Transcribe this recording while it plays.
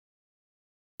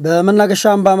በመናገሻ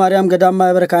አምባ ማርያም ገዳም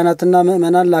ማህበረ ካህናትና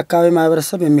ምእመናን ለአካባቢ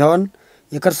ማህበረሰብ የሚሆን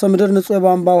የከርሰ ምድር ንጹህ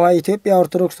የቧንቧ ውሃ የኢትዮጵያ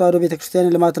ኦርቶዶክስ ተዋሕዶ ቤተክርስቲያን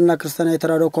ልማትና ክርስቲያናዊ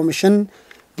ተራድኦ ኮሚሽን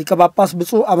ሊቀ ጳጳስ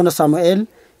ብፁዕ አቡነ ሳሙኤል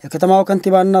የከተማው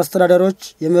ከንቲባና አስተዳዳሪዎች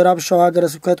የምዕራብ ሸዋ ሀገረ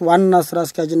ስብከት ዋና ስራ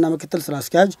አስኪያጅና ምክትል ስራ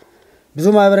አስኪያጅ ብዙ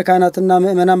ማህበረ ካህናትና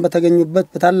ምእመናን በተገኙበት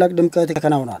በታላቅ ድምቀት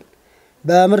ተከናውኗል።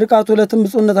 በምርቃቱ ዕለትም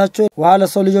ብፁዕነታቸው ውሃ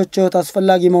ለሰው ልጆች ሕይወት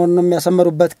አስፈላጊ መሆኑን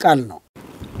የሚያሰምሩበት ቃል ነው።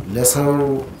 ለሰው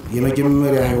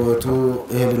የመጀመሪያ ሕይወቱ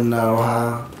እህልና ውሃ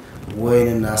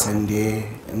ወይንና ስንዴ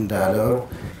እንዳለው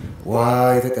ውሃ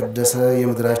የተቀደሰ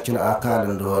የምድራችን አካል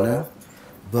እንደሆነ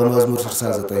በመዝሙር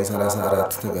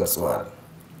 69:34 ተገልጿል።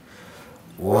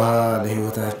 ውሃ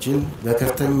ለሕይወታችን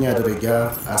በከፍተኛ ደረጃ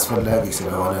አስፈላጊ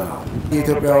ስለሆነ ነው።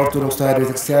 የኢትዮጵያ ኦርቶዶክስ ተዋሕዶ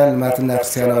ቤተክርስቲያን ልማትና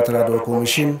ክርስቲያናዊ ተራድኦ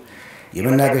ኮሚሽን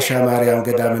የመናገሻ ማርያም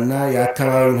ገዳምና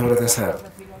የአካባቢውን ህብረተሰብ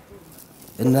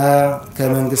እና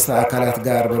ከመንግስት አካላት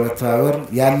ጋር በመተባበር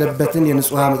ያለበትን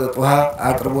የንጹህ መጠጥ ውሃ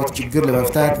አቅርቦት ችግር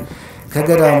ለመፍታት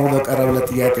ከገዳሙ በቀረበለት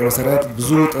ጥያቄ መሰረት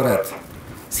ብዙ ጥረት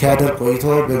ሲያደርግ ቆይቶ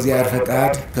በእግዚአብሔር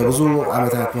ፈቃድ ከብዙ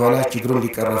ዓመታት በኋላ ችግሩ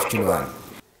ሊቀረፍ ችሏል።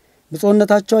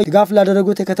 ብፁዕነታቸው ድጋፍ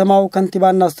ላደረጉት የከተማው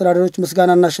ከንቲባና አስተዳዳሪዎች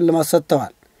ምስጋናና ሽልማት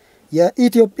ሰጥተዋል።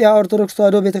 የኢትዮጵያ ኦርቶዶክስ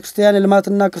ተዋሕዶ ቤተክርስቲያን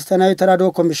ልማትና ክርስቲያናዊ ተራድኦ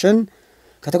ኮሚሽን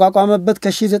ከተቋቋመበት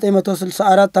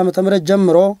ከ1964 ዓ.ም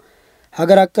ጀምሮ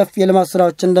ሀገር አቀፍ የልማት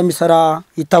ስራዎችን እንደሚሰራ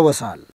ይታወሳል።